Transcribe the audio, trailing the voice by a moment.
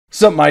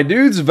Sup my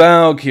dudes,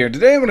 Valk here.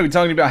 Today I'm going to be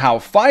talking about how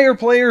fire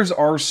players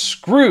are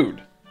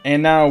screwed.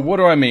 And now, what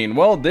do I mean?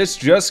 Well, this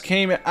just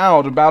came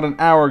out about an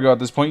hour ago at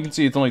this point. You can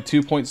see it's only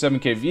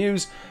 2.7k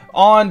views.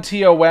 On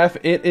TOF,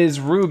 it is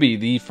Ruby,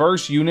 the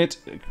first unit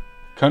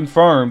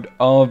confirmed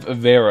of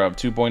Vera of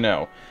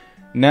 2.0.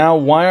 Now,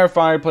 why are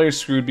fire players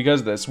screwed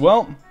because of this?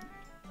 Well,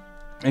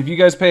 if you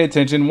guys pay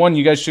attention, one,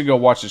 you guys should go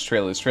watch this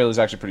trailer. This trailer is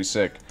actually pretty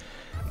sick.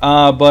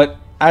 But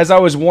as I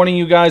was warning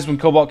you guys when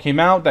Cobalt came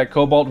out, that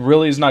Cobalt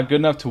really is not good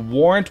enough to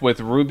warrant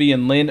with Ruby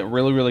and Lyn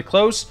really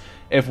close.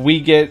 If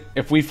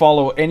we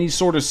follow any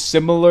sort of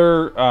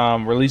similar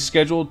release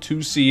schedule to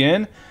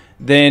CN,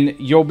 then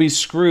you'll be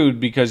screwed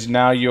because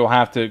now you'll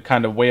have to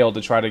kind of wail to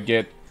try to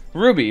get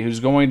Ruby, who's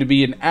going to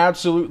be an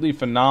absolutely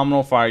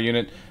phenomenal fire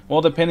unit.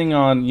 Well, depending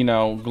on, you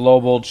know,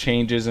 global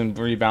changes and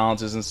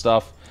rebalances and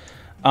stuff.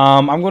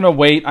 I'm going to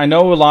wait. I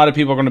know a lot of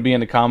people are going to be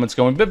in the comments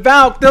going, but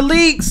Valk, the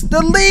leaks,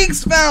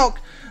 Valk!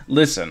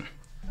 Listen,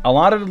 a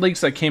lot of the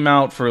leaks that came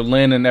out for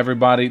Lyn and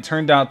everybody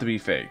turned out to be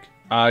fake.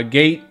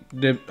 Gate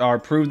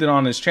proved it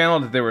on his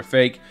channel that they were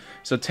fake,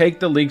 so take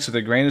the leaks with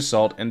a grain of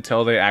salt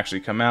until they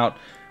actually come out.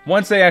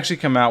 Once they actually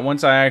come out,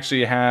 once I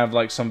actually have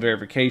like some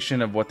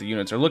verification of what the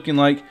units are looking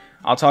like,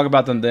 I'll talk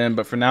about them then,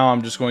 but for now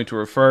I'm just going to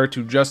refer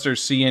to just their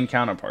CN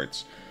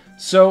counterparts.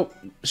 So,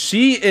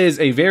 she is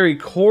a very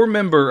core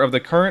member of the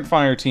current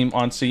fire team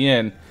on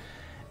CN,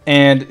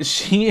 and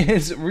she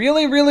is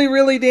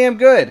really damn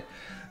good.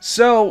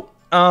 So,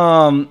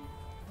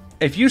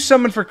 if you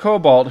summon for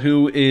Cobalt,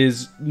 who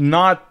is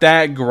not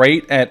that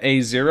great at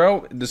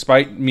A0,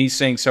 despite me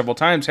saying several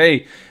times,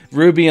 hey,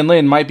 Ruby and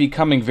Lyn might be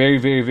coming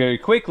very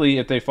quickly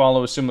if they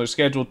follow a similar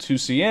schedule to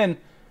CN,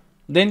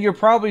 then you're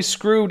probably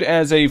screwed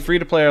as a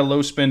free-to-play or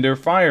low-spender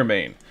fire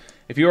main.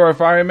 If you are a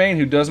fire main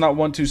who does not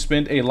want to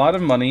spend a lot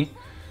of money,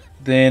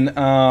 then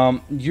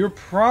you're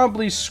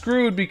probably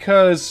screwed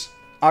because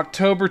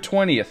October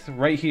 20th,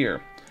 right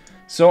here.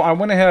 So I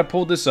went ahead and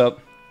pulled this up.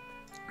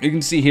 You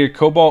can see here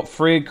Cobalt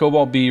Frigg,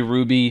 Cobalt B,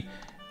 Ruby,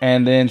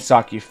 and then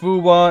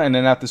Sakifuwa, and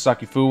then after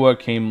Sakifuwa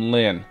came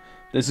Lyn.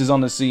 This is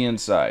on the CN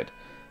side.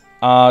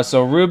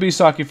 So Ruby,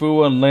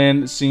 Sakifuwa, and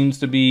Lyn seems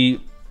to be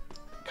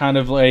kind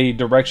of a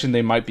direction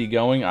they might be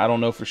going. I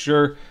don't know for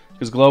sure,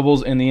 because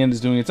Globals in the end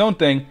is doing its own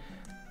thing.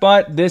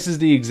 But this is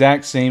the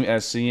exact same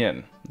as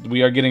CN.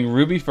 We are getting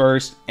Ruby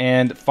first,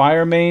 and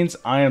Fire Mains,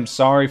 I am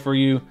sorry for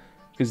you,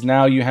 because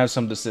now you have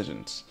some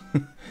decisions.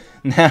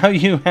 Now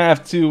you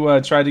have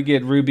to try to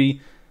get Ruby.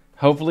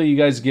 Hopefully you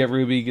guys get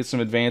Ruby, get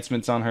some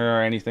advancements on her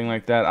or anything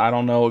like that. I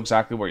don't know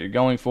exactly what you're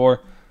going for,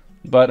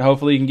 but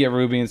hopefully you can get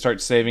Ruby and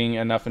start saving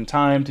enough in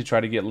time to try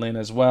to get Lyn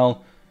as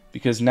well,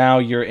 because now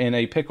you're in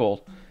a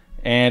pickle,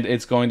 and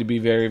it's going to be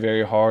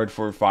very hard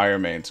for Fire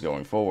Mains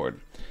going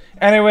forward.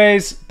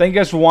 Anyways, thank you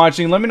guys for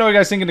watching. Let me know what you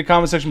guys think in the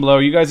comment section below.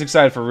 Are you guys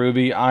excited for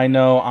Ruby? I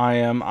know I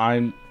am.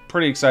 I'm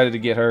pretty excited to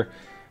get her.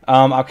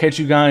 I'll catch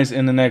you guys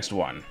in the next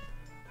one.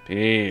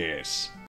 Peace.